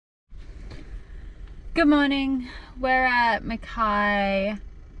Good morning. We're at Mackay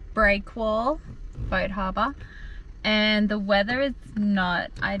Breakwall Boat Harbour and the weather is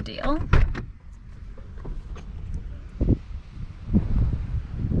not ideal.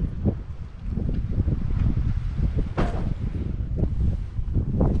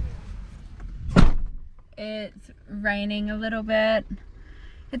 It's raining a little bit.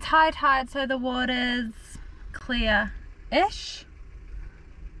 It's high tide, so the water's clear-ish.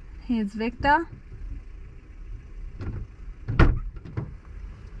 Here's Victor.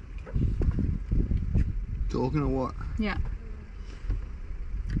 Talking or what? Yeah.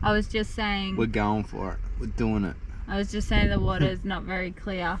 I was just saying... We're going for it. We're doing it. I was just saying the water is not very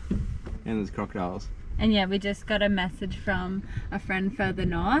clear. And there's crocodiles. And yeah, we just got a message from a friend further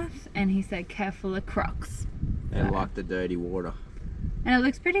north and he said careful of crocs. They like the dirty water. And it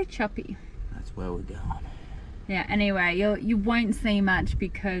looks pretty choppy. That's where we're going. Yeah, anyway, you won't see much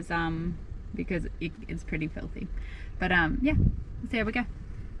because it's pretty filthy. But yeah, let's see how we go.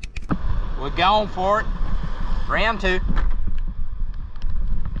 We're going for it. Round 2.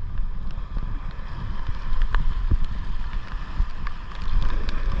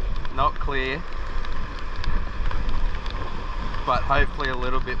 Not clear, but hopefully a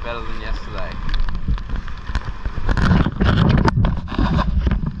little bit better than yesterday.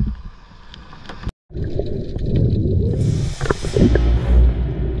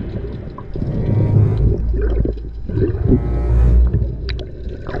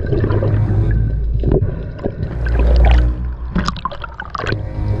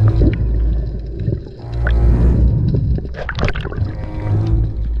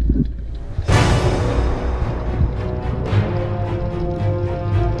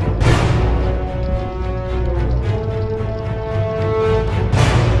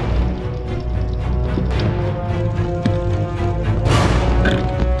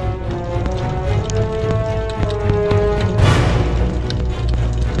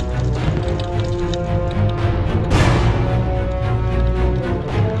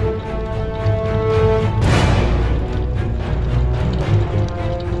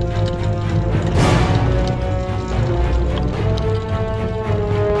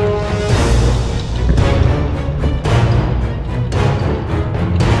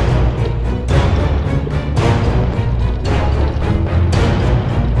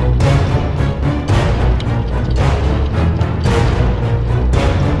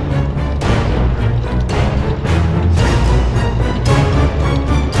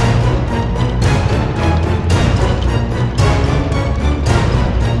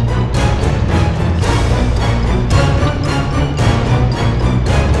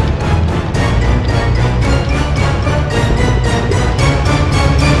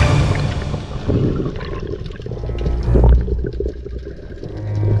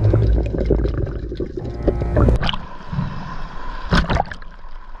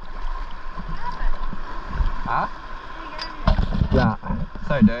 Huh? Yeah,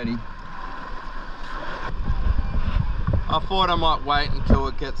 so dirty. I thought I might wait until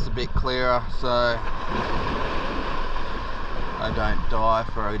it gets a bit clearer so I don't die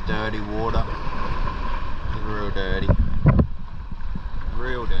for a dirty water. It's real dirty.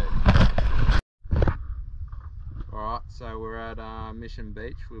 Real dirty. Alright, so we're at Mission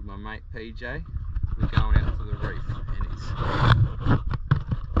Beach with my mate PJ. We're going out to the reef and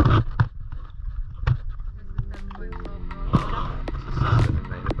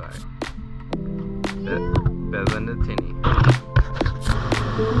it's better than the tinny.